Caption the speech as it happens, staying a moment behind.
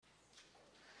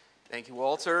Thank you,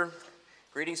 Walter.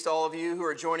 Greetings to all of you who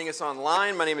are joining us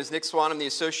online. My name is Nick Swan. I'm the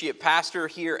associate pastor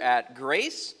here at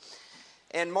Grace.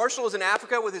 And Marshall is in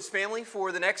Africa with his family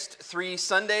for the next 3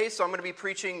 Sundays. So I'm going to be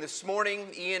preaching this morning.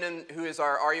 Ian, who is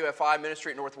our RUFI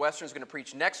ministry at Northwestern, is going to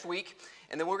preach next week.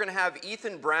 And then we're going to have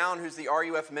Ethan Brown, who's the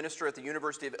RUF minister at the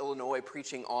University of Illinois,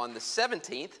 preaching on the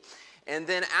 17th. And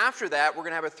then after that, we're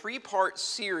going to have a 3-part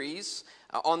series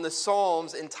on the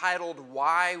Psalms entitled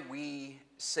Why We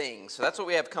Sing. So that's what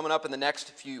we have coming up in the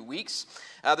next few weeks.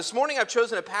 This morning I've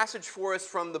chosen a passage for us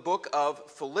from the book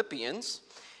of Philippians.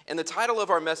 And the title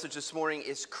of our message this morning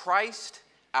is Christ,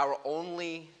 Our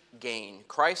Only Gain.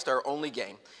 Christ, Our Only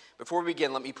Gain. Before we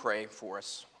begin, let me pray for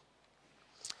us.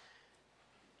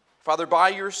 Father, by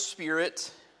your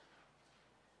Spirit,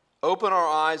 open our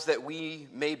eyes that we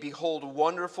may behold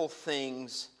wonderful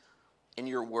things in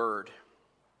your word.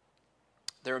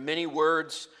 There are many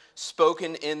words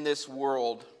spoken in this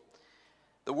world.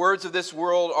 The words of this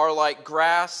world are like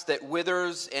grass that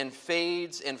withers and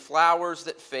fades and flowers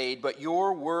that fade, but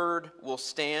your word will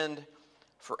stand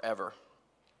forever.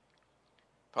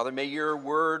 Father, may your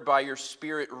word by your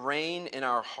Spirit reign in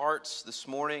our hearts this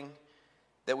morning,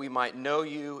 that we might know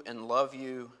you and love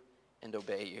you and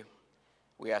obey you.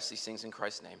 We ask these things in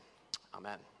Christ's name.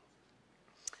 Amen.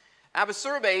 I have a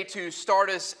survey to start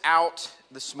us out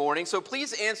this morning, so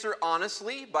please answer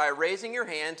honestly by raising your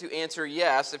hand to answer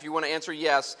yes if you want to answer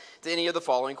yes to any of the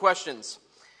following questions.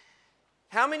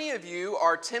 How many of you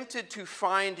are tempted to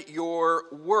find your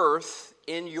worth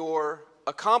in your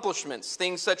accomplishments,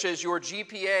 things such as your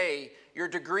GPA, your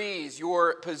degrees,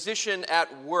 your position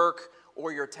at work,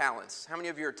 or your talents? How many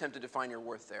of you are tempted to find your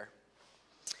worth there?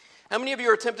 How many of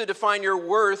you are tempted to find your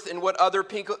worth in what other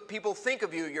people think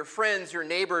of you, your friends, your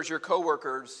neighbors, your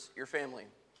coworkers, your family?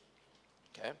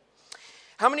 Okay.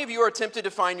 How many of you are tempted to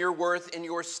find your worth in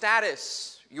your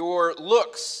status, your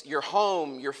looks, your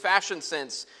home, your fashion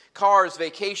sense, cars,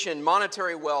 vacation,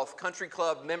 monetary wealth, country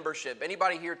club membership?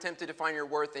 Anybody here tempted to find your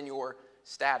worth in your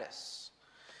status?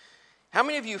 How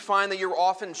many of you find that you're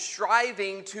often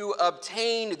striving to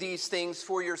obtain these things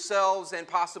for yourselves and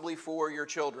possibly for your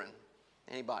children?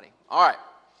 Anybody? All right.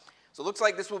 So it looks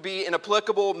like this will be an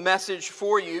applicable message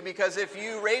for you, because if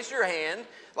you raise your hand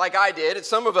like I did, and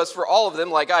some of us for all of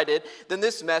them like I did, then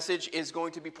this message is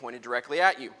going to be pointed directly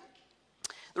at you.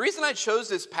 The reason I chose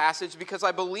this passage is because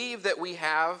I believe that we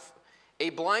have a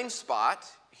blind spot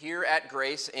here at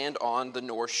Grace and on the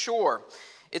North Shore.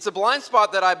 It's a blind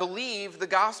spot that I believe the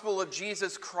gospel of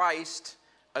Jesus Christ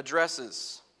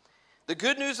addresses. The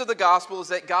good news of the gospel is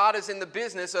that God is in the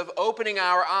business of opening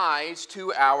our eyes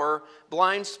to our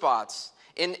blind spots.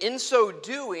 And in so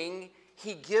doing,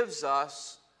 he gives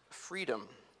us freedom.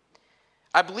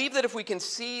 I believe that if we can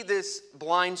see this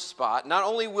blind spot, not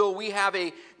only will we have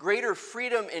a greater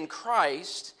freedom in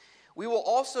Christ, we will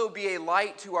also be a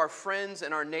light to our friends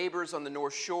and our neighbors on the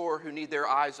North Shore who need their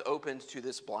eyes opened to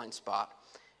this blind spot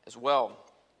as well.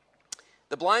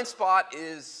 The blind spot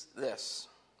is this.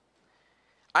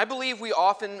 I believe we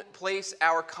often place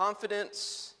our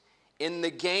confidence in the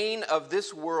gain of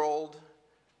this world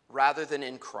rather than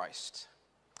in Christ.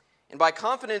 And by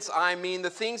confidence, I mean the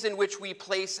things in which we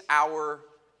place our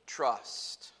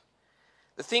trust,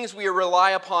 the things we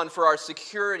rely upon for our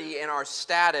security and our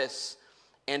status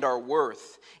and our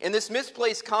worth. And this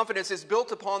misplaced confidence is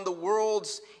built upon the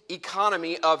world's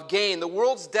economy of gain, the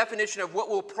world's definition of what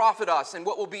will profit us and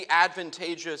what will be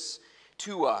advantageous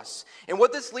to us. And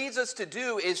what this leads us to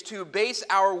do is to base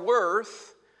our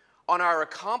worth on our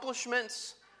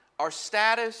accomplishments, our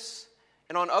status,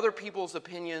 and on other people's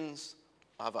opinions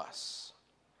of us.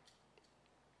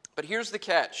 But here's the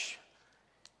catch.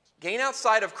 Gain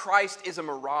outside of Christ is a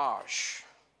mirage.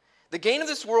 The gain of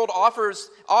this world offers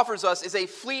us is a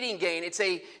fleeting gain. It's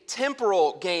a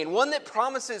temporal gain, one that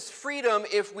promises freedom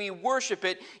if we worship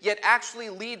it, yet actually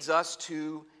leads us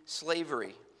to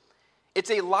slavery. It's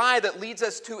a lie that leads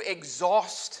us to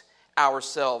exhaust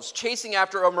ourselves, chasing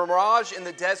after a mirage in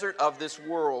the desert of this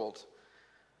world.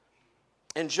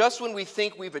 And just when we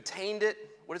think we've attained it,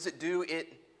 what does it do?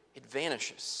 It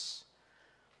vanishes.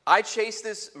 I chase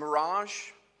this mirage.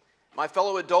 My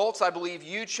fellow adults, I believe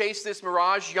you chase this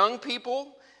mirage. Young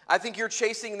people, I think you're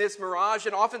chasing this mirage.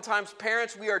 And oftentimes,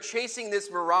 parents, we are chasing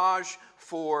this mirage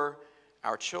for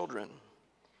our children.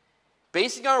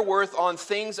 Basing our worth on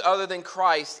things other than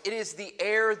Christ, it is the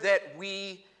air that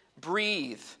we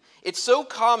breathe. It's so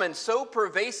common, so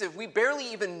pervasive, we barely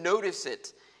even notice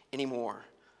it anymore.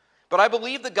 But I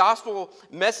believe the gospel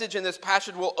message in this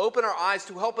passage will open our eyes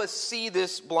to help us see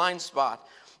this blind spot.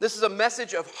 This is a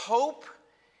message of hope,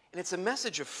 and it's a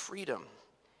message of freedom.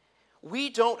 We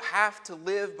don't have to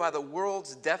live by the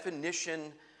world's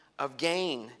definition of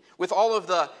gain, with all of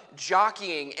the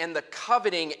jockeying and the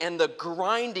coveting and the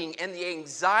grinding and the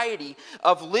anxiety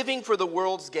of living for the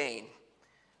world's gain.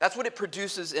 That's what it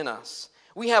produces in us.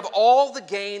 We have all the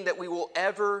gain that we will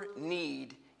ever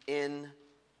need in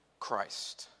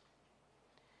Christ.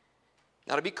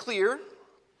 Now, to be clear,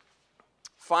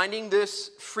 finding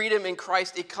this freedom in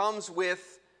Christ, it comes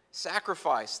with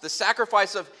sacrifice. The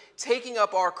sacrifice of taking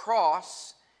up our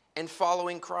cross and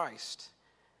following Christ.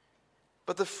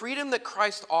 But the freedom that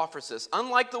Christ offers us,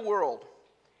 unlike the world,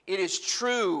 it is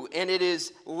true and it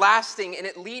is lasting and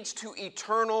it leads to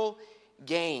eternal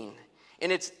gain.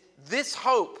 And it's this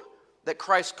hope that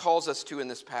Christ calls us to in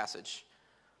this passage.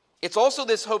 It's also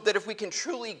this hope that if we can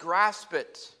truly grasp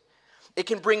it, it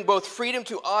can bring both freedom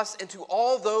to us and to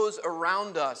all those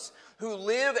around us who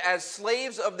live as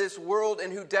slaves of this world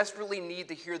and who desperately need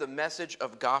to hear the message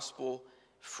of gospel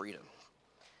freedom.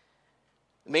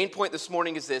 The main point this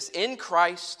morning is this: in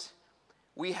Christ,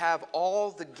 we have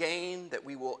all the gain that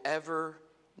we will ever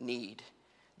need.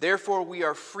 Therefore, we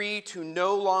are free to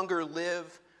no longer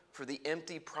live for the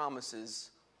empty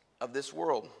promises of this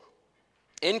world.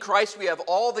 In Christ, we have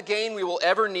all the gain we will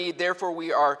ever need. Therefore,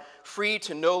 we are free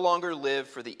to no longer live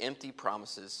for the empty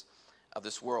promises of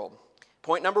this world.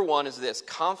 Point number one is this: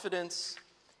 confidence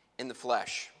in the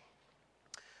flesh.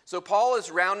 So Paul is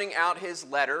rounding out his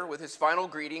letter with his final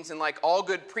greetings, and like all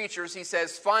good preachers, he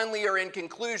says finally or in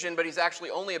conclusion, but he's actually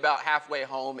only about halfway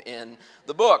home in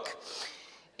the book.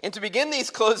 And to begin these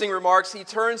closing remarks, he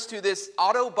turns to this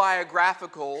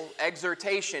autobiographical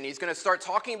exhortation. He's going to start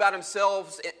talking about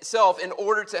himself in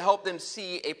order to help them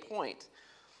see a point.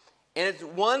 And it's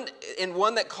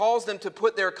one that calls them to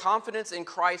put their confidence in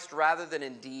Christ rather than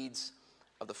in deeds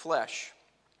of the flesh.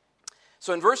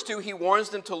 So in verse 2, he warns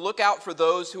them to look out for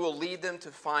those who will lead them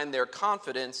to find their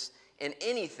confidence in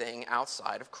anything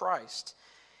outside of Christ.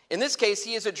 In this case,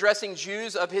 he is addressing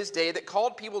Jews of his day that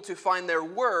called people to find their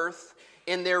worth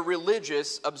in their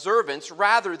religious observance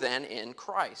rather than in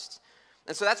Christ.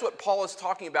 And so that's what Paul is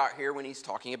talking about here when he's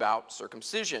talking about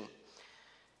circumcision.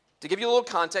 To give you a little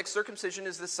context, circumcision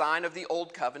is the sign of the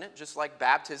old covenant, just like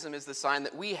baptism is the sign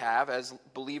that we have as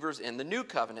believers in the new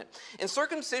covenant. And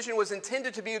circumcision was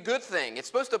intended to be a good thing. It's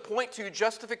supposed to point to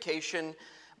justification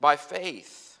by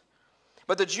faith.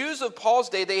 But the Jews of Paul's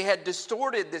day, they had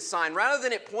distorted this sign. Rather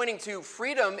than it pointing to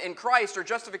freedom in Christ or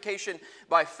justification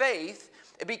by faith,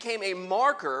 it became a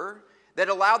marker that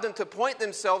allowed them to point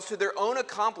themselves to their own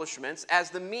accomplishments as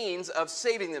the means of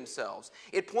saving themselves.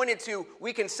 It pointed to,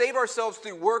 we can save ourselves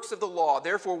through works of the law,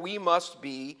 therefore we must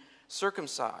be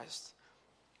circumcised.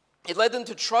 It led them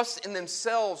to trust in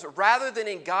themselves rather than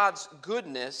in God's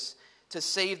goodness to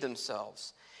save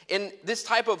themselves. And this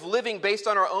type of living based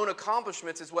on our own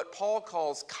accomplishments is what Paul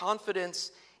calls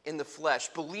confidence in the flesh,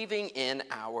 believing in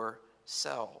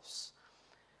ourselves.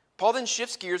 Paul then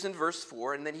shifts gears in verse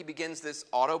 4, and then he begins this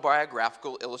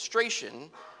autobiographical illustration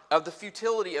of the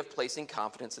futility of placing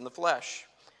confidence in the flesh.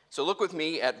 So look with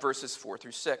me at verses 4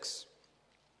 through 6.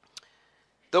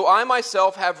 Though I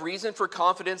myself have reason for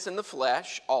confidence in the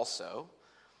flesh also,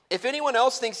 if anyone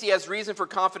else thinks he has reason for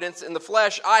confidence in the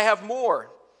flesh, I have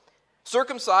more.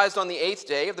 Circumcised on the 8th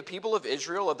day of the people of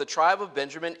Israel, of the tribe of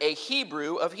Benjamin, a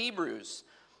Hebrew of Hebrews.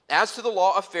 As to the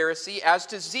law, a Pharisee. As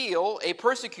to zeal, a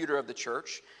persecutor of the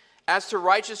church. As to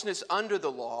righteousness under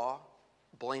the law,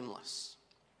 blameless.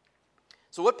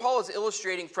 So what Paul is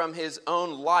illustrating from his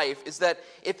own life is that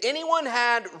if anyone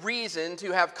had reason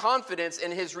to have confidence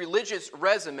in his religious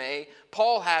resume,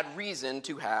 Paul had reason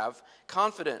to have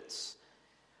confidence.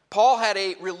 Paul had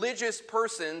a religious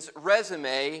person's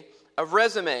resume of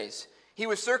resumes. He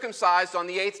was circumcised on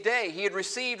the 8th day. He had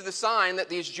received the sign that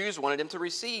these Jews wanted him to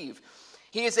receive.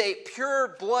 He is a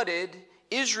pure-blooded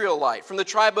Israelite from the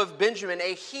tribe of Benjamin,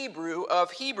 a Hebrew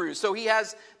of Hebrews. So he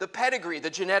has the pedigree, the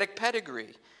genetic pedigree.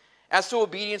 As to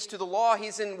obedience to the law,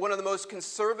 he's in one of the most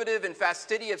conservative and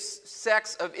fastidious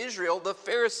sects of Israel, the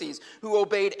Pharisees, who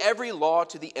obeyed every law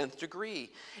to the nth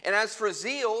degree. And as for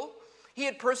zeal, he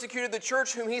had persecuted the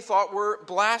church whom he thought were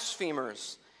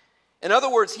blasphemers. In other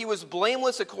words, he was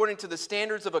blameless according to the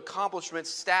standards of accomplishment,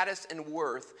 status, and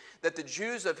worth that the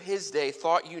Jews of his day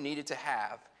thought you needed to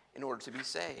have in order to be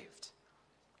saved.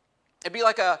 It'd be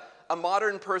like a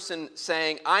modern person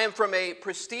saying, I am from a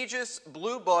prestigious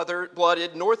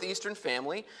blue-blooded northeastern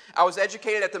family. I was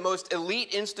educated at the most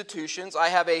elite institutions. I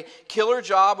have a killer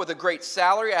job with a great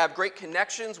salary. I have great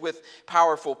connections with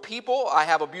powerful people. I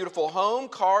have a beautiful home,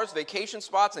 cars, vacation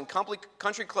spots, and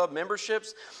country club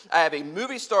memberships. I have a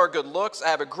movie star good looks. I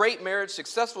have a great marriage,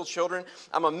 successful children.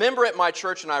 I'm a member at my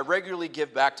church, and I regularly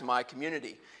give back to my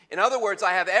community. In other words,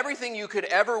 I have everything you could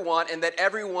ever want and that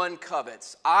everyone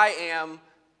covets. I am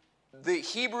the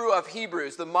Hebrew of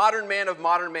Hebrews, the modern man of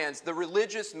modern mans, the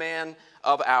religious man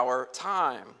of our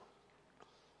time.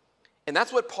 And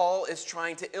that's what Paul is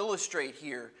trying to illustrate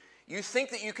here. You think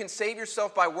that you can save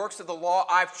yourself by works of the law.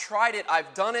 I've tried it.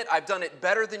 I've done it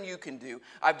better than you can do.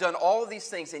 I've done all of these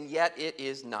things, and yet it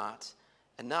is not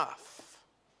enough.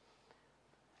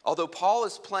 Although Paul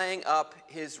is playing up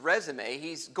his resume,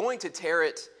 he's going to tear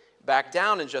it back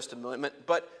down in just a moment,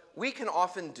 but we can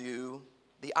often do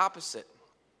the opposite.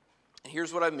 And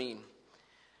here's what I mean.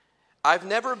 I've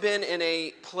never been in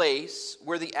a place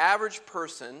where the average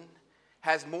person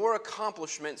has more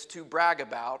accomplishments to brag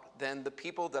about than the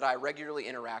people that I regularly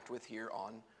interact with here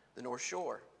on the North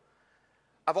Shore.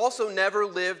 I've also never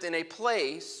lived in a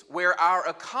place where our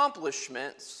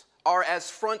accomplishments are as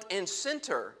front and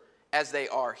center as they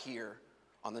are here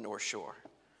on the North Shore.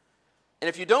 And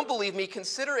if you don't believe me,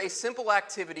 consider a simple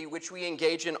activity which we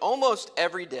engage in almost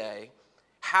every day,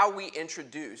 how we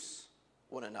introduce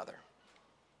one another.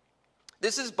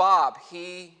 This is Bob,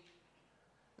 he.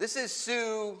 This is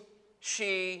Sue,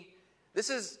 she.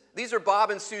 These are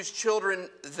Bob and Sue's children,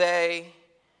 they.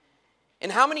 In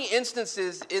how many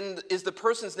instances is the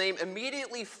person's name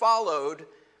immediately followed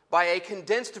by a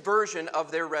condensed version of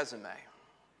their resume?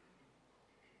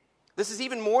 This is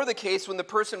even more the case when the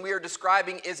person we are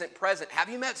describing isn't present. Have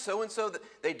you met so-and-so?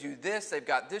 They do this, they've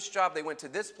got this job, they went to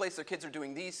this place, their kids are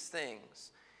doing these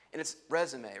things. And it's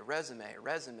resume, resume,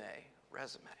 resume,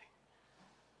 resume.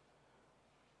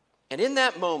 And in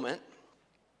that moment,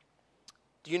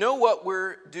 do you know what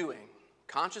we're doing,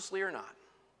 consciously or not?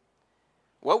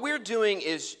 What we're doing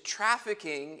is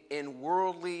trafficking in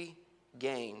worldly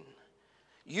gain,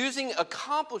 using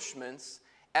accomplishments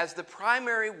as the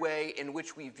primary way in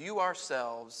which we view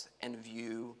ourselves and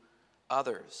view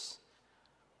others.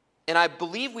 And I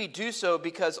believe we do so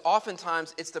because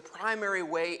oftentimes it's the primary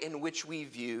way in which we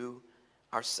view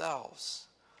ourselves.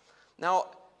 Now,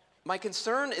 my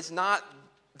concern is not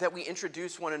that we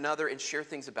introduce one another and share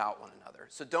things about one another.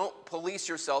 So don't police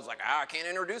yourselves like, I can't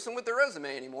introduce them with their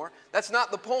resume anymore. That's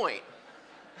not the point.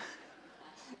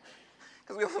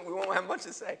 Because we won't have much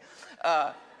to say.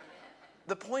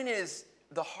 The point is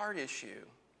the heart issue.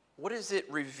 What does it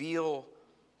reveal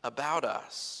about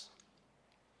us?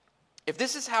 If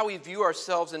this is how we view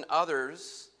ourselves and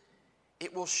others,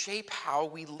 it will shape how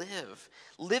we live.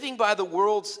 Living by the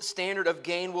world's standard of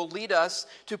gain will lead us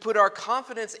to put our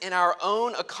confidence in our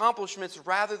own accomplishments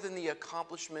rather than the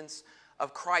accomplishments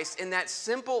of Christ. And that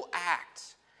simple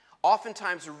act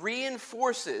oftentimes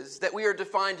reinforces that we are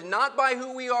defined not by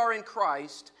who we are in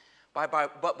Christ, but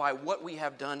by what we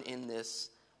have done in this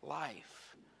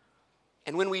life.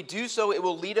 And when we do so, it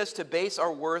will lead us to base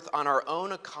our worth on our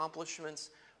own accomplishments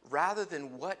rather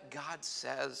than what God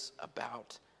says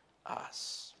about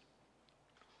us.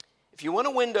 If you want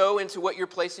a window into what you're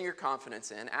placing your confidence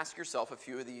in, ask yourself a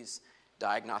few of these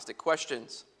diagnostic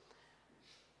questions.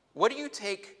 What do you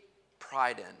take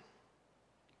pride in?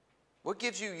 What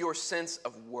gives you your sense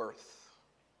of worth?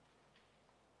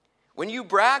 When you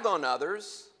brag on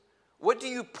others, what do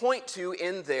you point to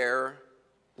in their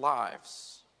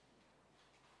lives?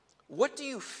 What do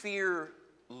you fear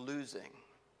losing?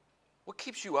 What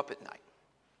keeps you up at night?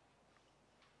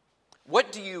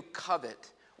 What do you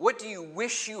covet? What do you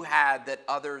wish you had that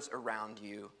others around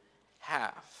you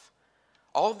have?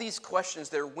 All of these questions,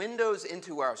 they're windows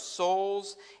into our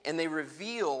souls, and they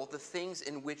reveal the things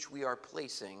in which we are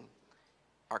placing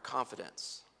our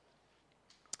confidence.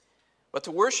 But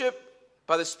to worship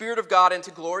by the Spirit of God and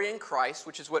to glory in Christ,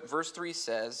 which is what verse 3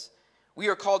 says, we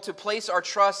are called to place our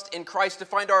trust in Christ, to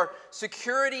find our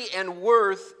security and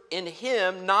worth in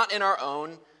Him, not in our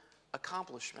own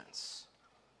accomplishments.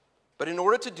 But in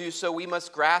order to do so, we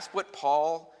must grasp what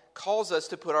Paul calls us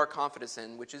to put our confidence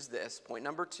in, which is this, point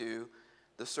number 2,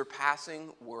 the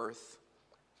surpassing worth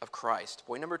of Christ.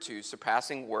 Point number 2,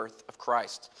 surpassing worth of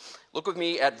Christ. Look with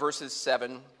me at verses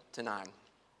 7 to 9.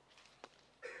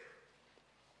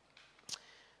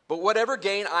 But whatever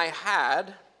gain I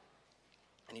had,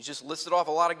 and he just listed off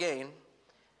a lot of gain,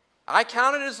 I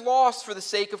counted as loss for the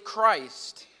sake of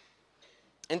Christ.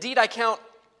 Indeed, I count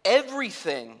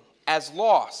everything as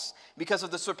loss because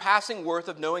of the surpassing worth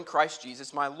of knowing Christ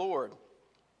Jesus my Lord.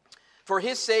 For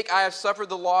His sake I have suffered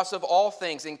the loss of all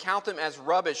things and count them as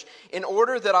rubbish, in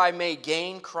order that I may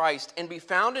gain Christ and be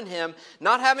found in Him,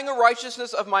 not having a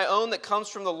righteousness of my own that comes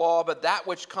from the law, but that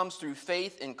which comes through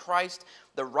faith in Christ,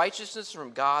 the righteousness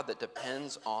from God that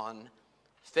depends on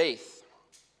faith.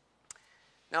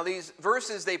 Now these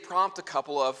verses, they prompt a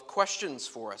couple of questions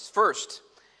for us. First,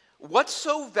 what's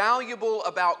so valuable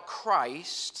about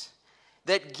Christ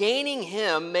that gaining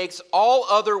Him makes all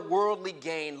other worldly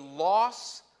gain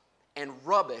loss and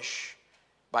rubbish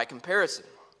by comparison?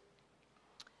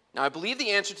 Now, I believe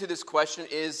the answer to this question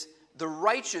is the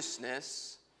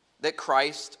righteousness that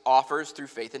Christ offers through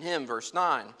faith in him, verse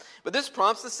 9. But this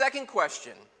prompts the second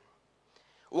question.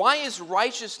 Why is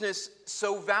righteousness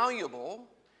so valuable,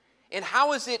 and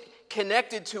how is it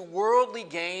connected to worldly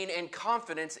gain and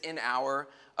confidence in our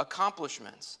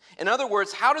accomplishments? In other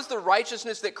words, how does the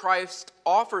righteousness that Christ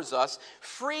offers us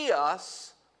free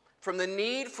us from the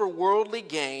need for worldly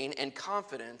gain and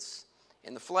confidence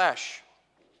in the flesh?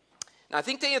 Now, I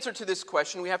think the answer to this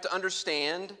question, we have to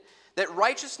understand that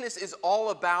righteousness is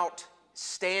all about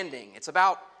standing. It's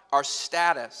about our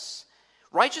status.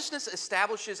 Righteousness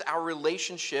establishes our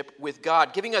relationship with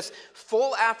God, giving us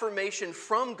full affirmation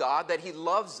from God that he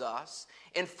loves us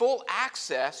and full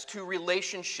access to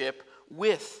relationship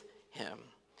with him.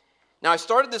 Now, I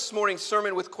started this morning's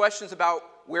sermon with questions about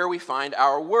where we find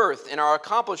our worth and our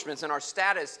accomplishments and our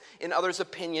status in others'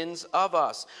 opinions of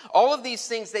us. All of these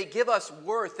things, they give us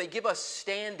worth, they give us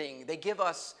standing, they give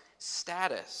us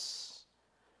status.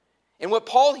 And what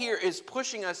Paul here is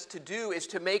pushing us to do is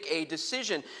to make a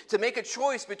decision, to make a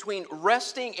choice between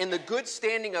resting in the good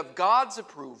standing of God's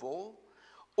approval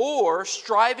or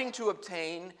striving to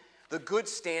obtain the good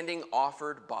standing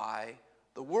offered by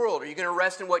the world. Are you going to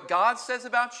rest in what God says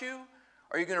about you?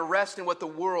 Or are you going to rest in what the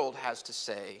world has to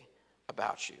say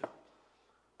about you?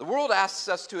 The world asks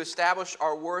us to establish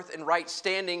our worth and right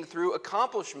standing through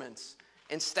accomplishments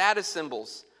and status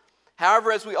symbols.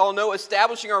 However, as we all know,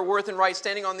 establishing our worth and right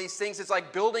standing on these things is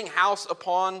like building a house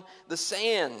upon the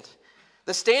sand.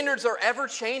 The standards are ever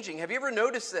changing. Have you ever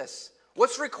noticed this?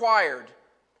 What's required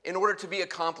in order to be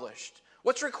accomplished?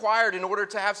 What's required in order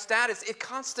to have status? It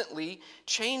constantly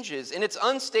changes, and it's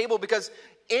unstable because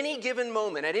at any given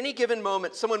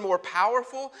moment, someone more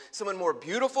powerful, someone more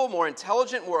beautiful, more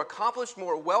intelligent, more accomplished,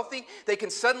 more wealthy, they can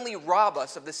suddenly rob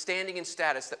us of the standing and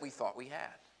status that we thought we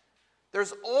had.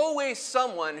 There's always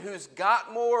someone who's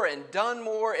got more and done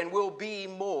more and will be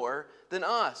more than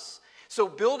us. So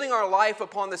building our life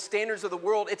upon the standards of the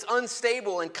world, it's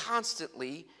unstable and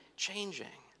constantly changing.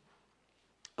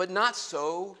 But not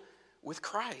so with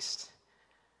Christ.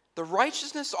 The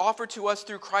righteousness offered to us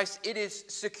through Christ, it is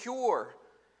secure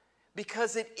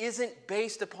because it isn't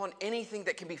based upon anything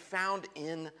that can be found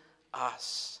in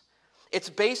us. It's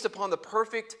based upon the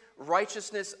perfect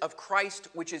righteousness of Christ,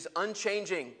 which is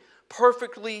unchanging,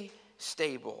 perfectly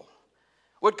stable.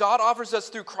 What God offers us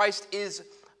through Christ is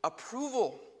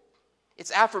approval.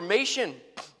 It's affirmation.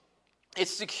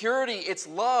 It's security. It's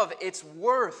love. It's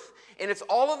worth. And it's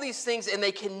all of these things, and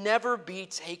they can never be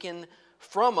taken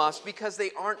from us because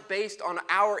they aren't based on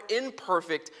our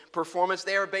imperfect performance.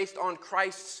 They are based on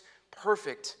Christ's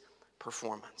perfect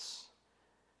performance.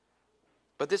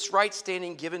 But this right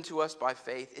standing given to us by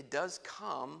faith, it does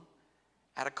come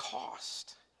at a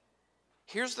cost.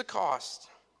 Here's the cost.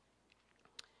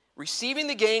 Receiving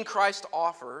the gain Christ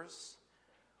offers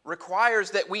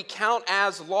requires that we count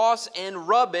as loss and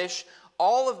rubbish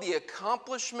all of the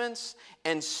accomplishments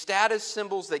and status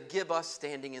symbols that give us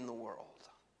standing in the world.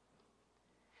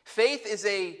 Faith is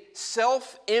a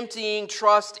self-emptying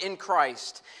trust in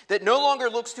Christ that no longer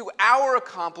looks to our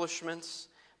accomplishments,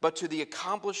 but to the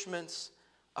accomplishments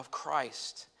of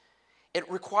Christ. It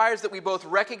requires that we both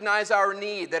recognize our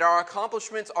need, that our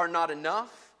accomplishments are not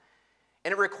enough,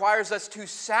 and it requires us to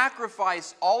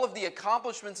sacrifice all of the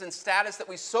accomplishments and status that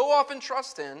we so often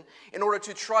trust in order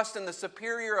to trust in the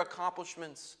superior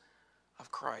accomplishments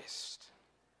of Christ.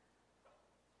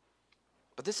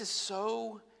 But this is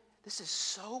so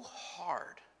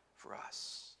hard for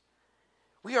us.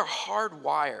 We are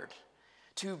hardwired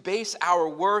to base our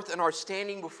worth and our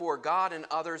standing before God and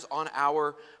others on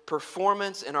our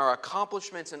performance and our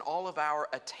accomplishments and all of our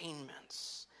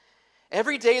attainments.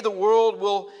 Every day the world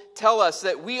will tell us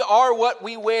that we are what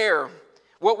we wear,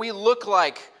 what we look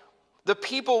like, the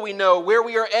people we know, where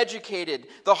we are educated,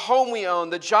 the home we own,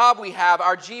 the job we have,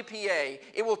 our GPA.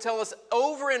 It will tell us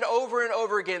over and over and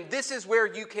over again, this is where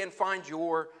you can find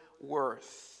your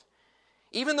worth.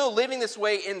 Even though living this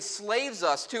way enslaves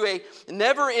us to a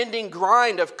never-ending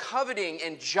grind of coveting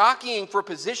and jockeying for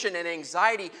position and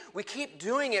anxiety, we keep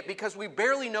doing it because we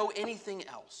barely know anything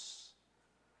else.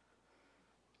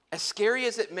 As scary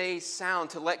as it may sound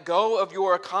to let go of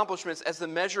your accomplishments as the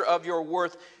measure of your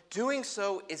worth, doing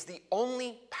so is the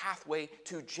only pathway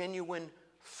to genuine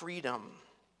freedom.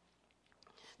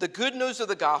 The good news of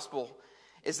the gospel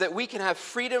is that we can have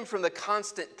freedom from the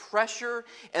constant pressure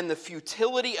and the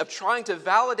futility of trying to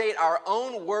validate our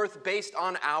own worth based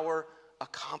on our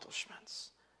accomplishments.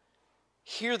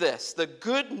 Hear this. The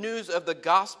good news of the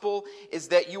gospel is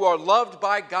that you are loved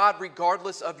by God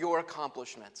regardless of your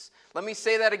accomplishments. Let me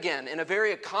say that again in a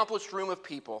very accomplished room of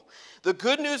people. The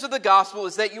good news of the gospel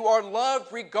is that you are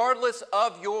loved regardless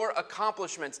of your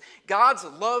accomplishments. God's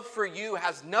love for you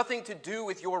has nothing to do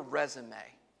with your resume.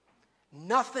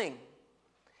 Nothing.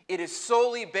 It is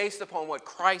solely based upon what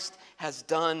Christ has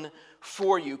done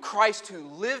for you. Christ who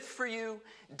lived for you,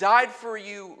 died for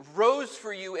you, rose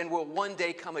for you, and will one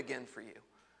day come again for you.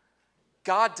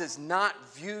 God does not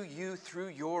view you through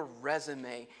your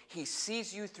resume. He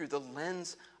sees you through the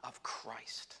lens of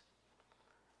Christ.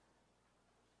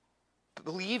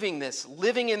 Believing this,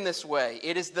 living in this way,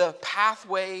 it is the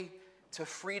pathway to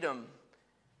freedom.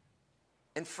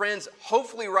 And friends,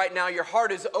 hopefully right now your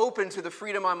heart is open to the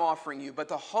freedom I'm offering you, but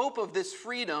the hope of this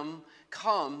freedom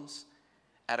comes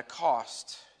at a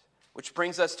cost. Which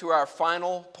brings us to our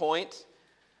final point,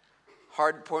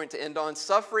 hard point to end on,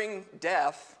 suffering,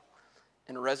 death,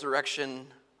 and resurrection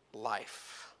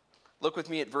life. Look with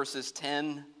me at verses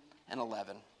 10 and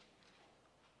 11.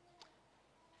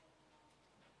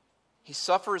 He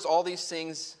suffers all these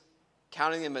things,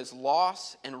 counting them as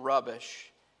loss and rubbish,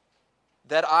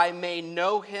 that I may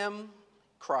know him,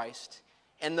 Christ,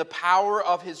 and the power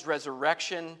of his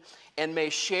resurrection, and may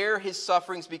share his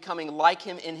sufferings, becoming like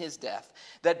him in his death,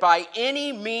 that by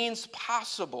any means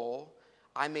possible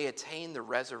I may attain the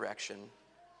resurrection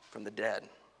from the dead.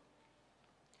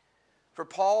 For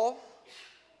Paul,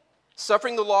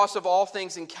 suffering the loss of all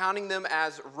things and counting them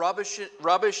as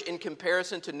rubbish in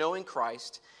comparison to knowing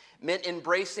Christ meant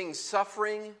embracing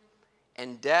suffering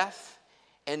and death,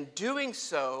 and doing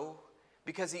so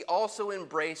because he also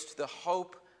embraced the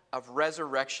hope of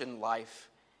resurrection life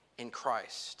in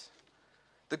Christ.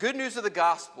 The good news of the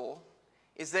gospel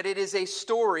is that it is a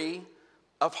story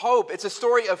of hope. It's a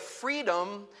story of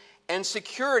freedom and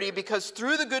security, because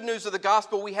through the good news of the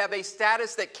gospel, we have a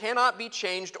status that cannot be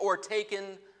changed or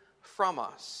taken from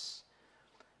us.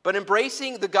 But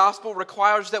embracing the gospel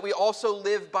requires that we also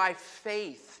live by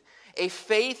faith, a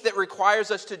faith that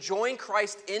requires us to join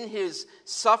Christ in his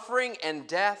suffering and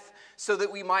death so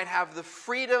that we might have the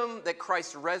freedom that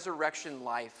Christ's resurrection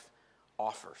life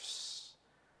offers.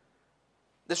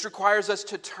 This requires us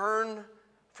to turn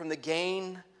from the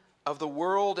gain of the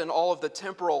world and all of the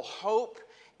temporal hope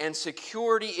and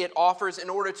security it offers in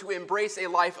order to embrace a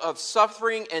life of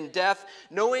suffering and death,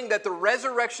 knowing that the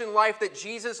resurrection life that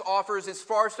Jesus offers is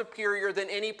far superior than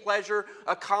any pleasure,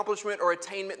 accomplishment, or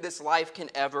attainment this life can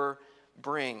ever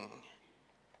bring.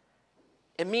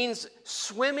 It means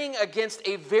swimming against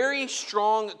a very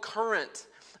strong current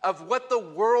of what the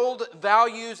world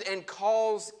values and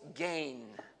calls gain.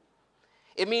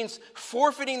 It means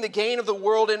forfeiting the gain of the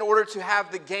world in order to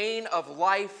have the gain of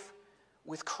life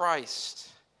with Christ.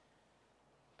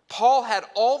 Paul had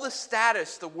all the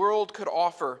status the world could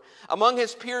offer. Among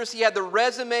his peers, he had the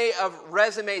resume of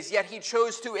resumes, yet he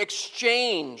chose to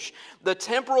exchange the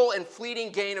temporal and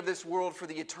fleeting gain of this world for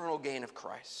the eternal gain of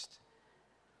Christ.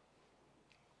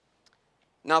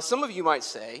 Now, some of you might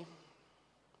say,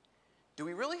 do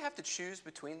we really have to choose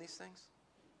between these things?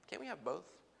 Can't we have both?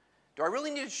 Do I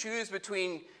really need to choose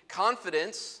between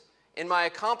confidence in my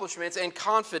accomplishments and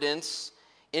confidence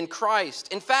in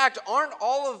Christ? In fact, aren't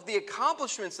all of the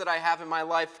accomplishments that I have in my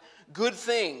life good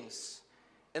things?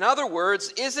 In other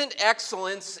words, isn't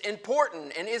excellence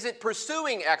important? And isn't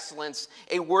pursuing excellence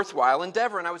a worthwhile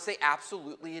endeavor? And I would say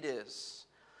absolutely it is.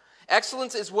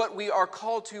 Excellence is what we are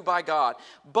called to by God.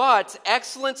 But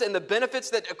excellence and the benefits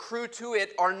that accrue to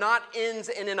it are not ends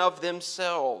in and of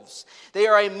themselves. They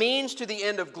are a means to the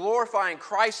end of glorifying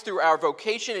Christ through our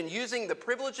vocation and using the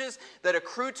privileges that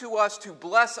accrue to us to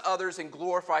bless others and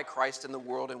glorify Christ in the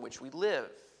world in which we live.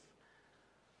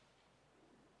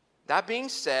 That being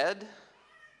said,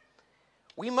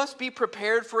 we must be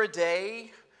prepared for a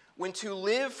day when to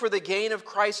live for the gain of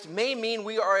Christ may mean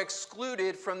we are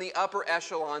excluded from the upper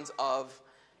echelons of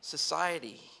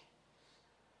society.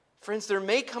 Friends, there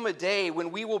may come a day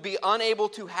when we will be unable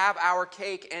to have our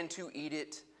cake and to eat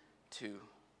it too.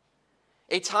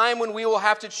 A time when we will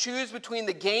have to choose between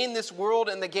the gain this world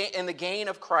and the gain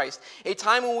of Christ. A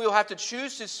time when we will have to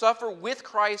choose to suffer with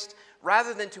Christ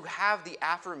rather than to have the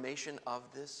affirmation of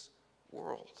this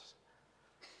world.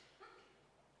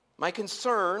 My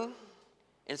concern,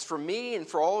 and it's for me and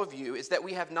for all of you, is that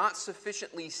we have not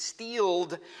sufficiently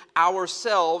steeled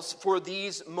ourselves for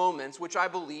these moments, which I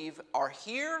believe are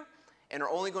here and are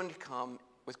only going to come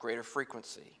with greater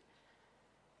frequency.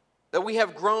 That we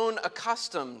have grown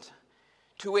accustomed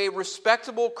to a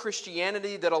respectable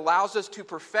Christianity that allows us to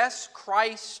profess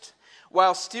Christ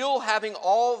while still having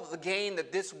all the gain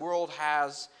that this world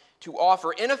has to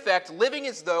offer. In effect, living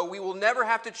as though we will never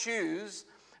have to choose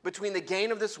between the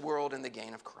gain of this world and the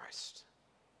gain of Christ.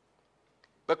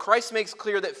 But Christ makes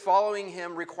clear that following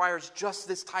him requires just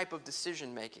this type of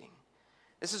decision making.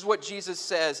 This is what Jesus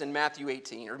says in Matthew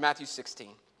 16.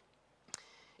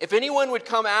 If anyone would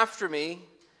come after me,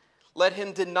 let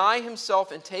him deny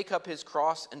himself and take up his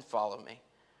cross and follow me.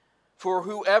 For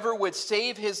whoever would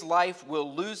save his life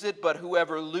will lose it, but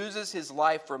whoever loses his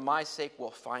life for my sake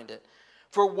will find it.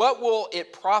 For what will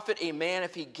it profit a man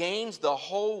if he gains the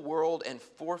whole world and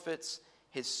forfeits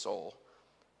his soul?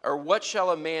 Or what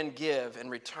shall a man give in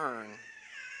return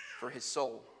for his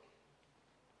soul?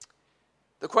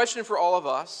 The question for all of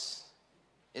us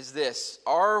is this: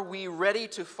 are we ready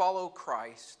to follow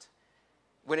Christ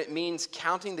when it means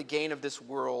counting the gain of this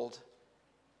world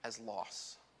as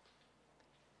loss?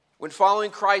 When following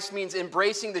Christ means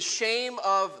embracing the shame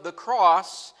of the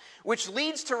cross, which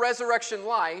leads to resurrection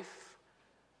life,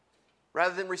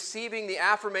 rather than receiving the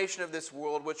affirmation of this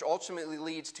world, which ultimately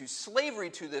leads to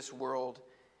slavery to this world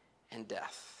and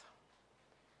death.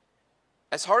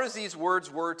 As hard as these words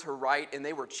were to write, and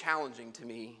they were challenging to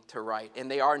me to write,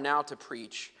 and they are now to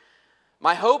preach,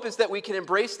 my hope is that we can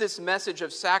embrace this message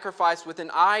of sacrifice with an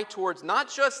eye towards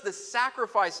not just the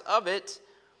sacrifice of it,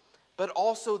 but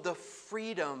also the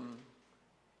freedom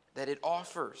that it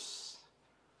offers.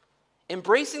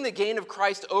 Embracing the gain of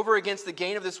Christ over against the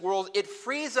gain of this world, it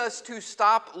frees us to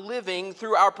stop living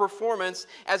through our performance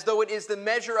as though it is the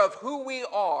measure of who we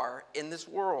are in this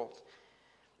world.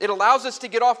 It allows us to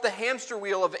get off the hamster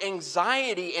wheel of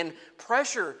anxiety and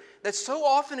pressure that so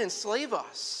often enslave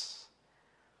us.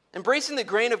 Embracing the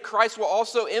gain of Christ will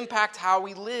also impact how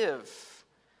we live.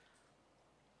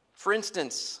 For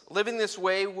instance, living this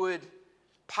way would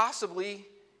possibly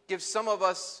give some of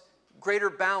us greater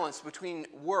balance between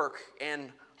work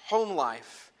and home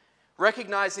life,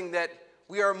 recognizing that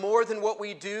we are more than what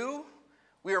we do,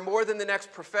 we are more than the next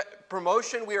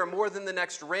promotion, we are more than the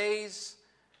next raise.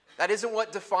 That isn't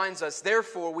what defines us.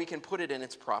 Therefore, we can put it in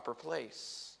its proper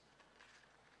place.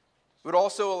 It would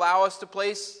also allow us to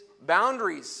place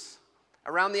boundaries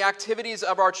around the activities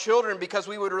of our children, because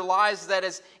we would realize that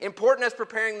as important as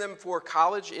preparing them for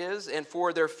college is and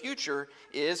for their future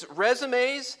is,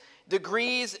 resumes,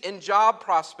 degrees, and job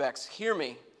prospects, hear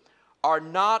me, are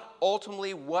not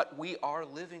ultimately what we are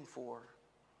living for.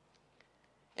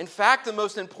 In fact, the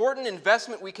most important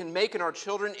investment we can make in our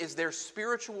children is their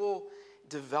spiritual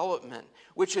development,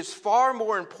 which is far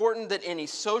more important than any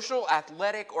social,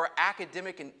 athletic, or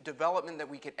academic development that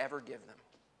we could ever give them.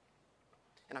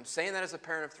 And I'm saying that as a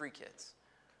parent of 3 kids.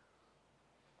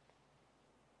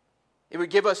 It would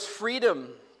give us freedom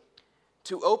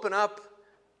to open up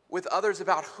with others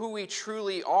about who we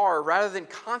truly are, rather than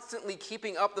constantly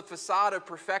keeping up the facade of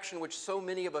perfection which so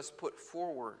many of us put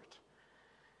forward.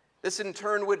 This in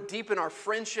turn would deepen our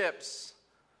friendships.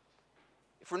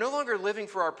 If we're no longer living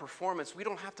for our performance, we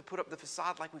don't have to put up the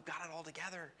facade like we've got it all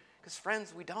together. Because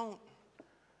friends, we don't.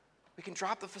 We can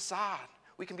drop the facade.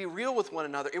 We can be real with one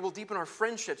another. It will deepen our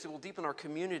friendships. It will deepen our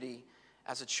community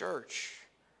as a church.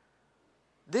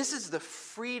 This is the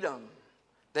freedom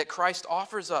that Christ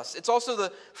offers us. It's also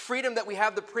the freedom that we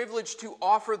have the privilege to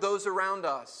offer those around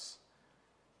us.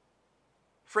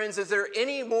 Friends, is there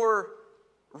any more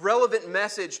relevant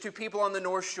message to people on the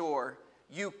North Shore?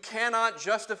 You cannot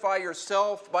justify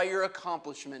yourself by your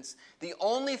accomplishments. The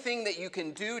only thing that you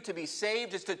can do to be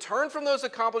saved is to turn from those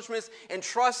accomplishments and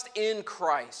trust in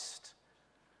Christ.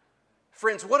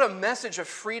 Friends, what a message of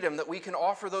freedom that we can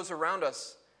offer those around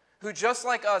us who, just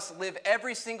like us, live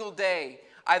every single day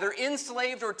either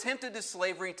enslaved or tempted to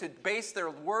slavery, to base their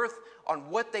worth on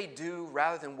what they do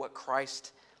rather than what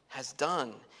Christ has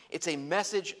done. It's a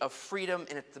message of freedom,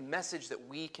 and it's the message that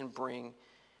we can bring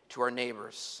to our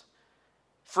neighbors.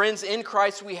 Friends, in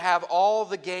Christ we have all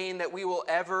the gain that we will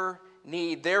ever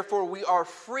need. Therefore, we are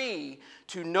free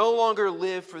to no longer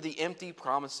live for the empty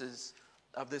promises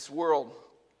of this world.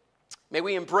 May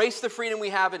we embrace the freedom we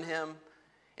have in Him,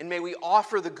 and may we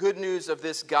offer the good news of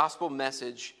this gospel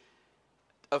message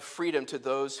of freedom to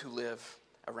those who live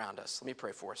around us. Let me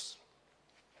pray for us.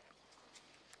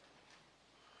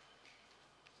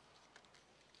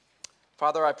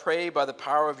 Father, I pray by the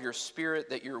power of your Spirit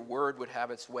that your word would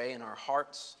have its way in our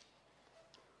hearts,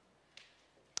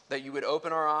 that you would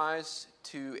open our eyes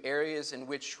to areas in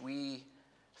which we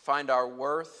find our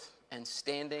worth and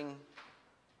standing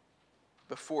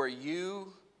before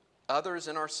you, others,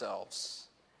 and ourselves,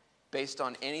 based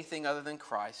on anything other than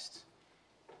Christ.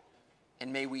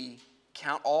 And may we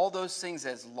count all those things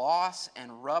as loss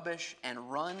and rubbish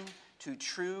and run to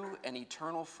true and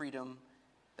eternal freedom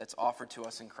that's offered to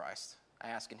us in Christ. I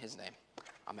ask in his name.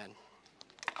 Amen.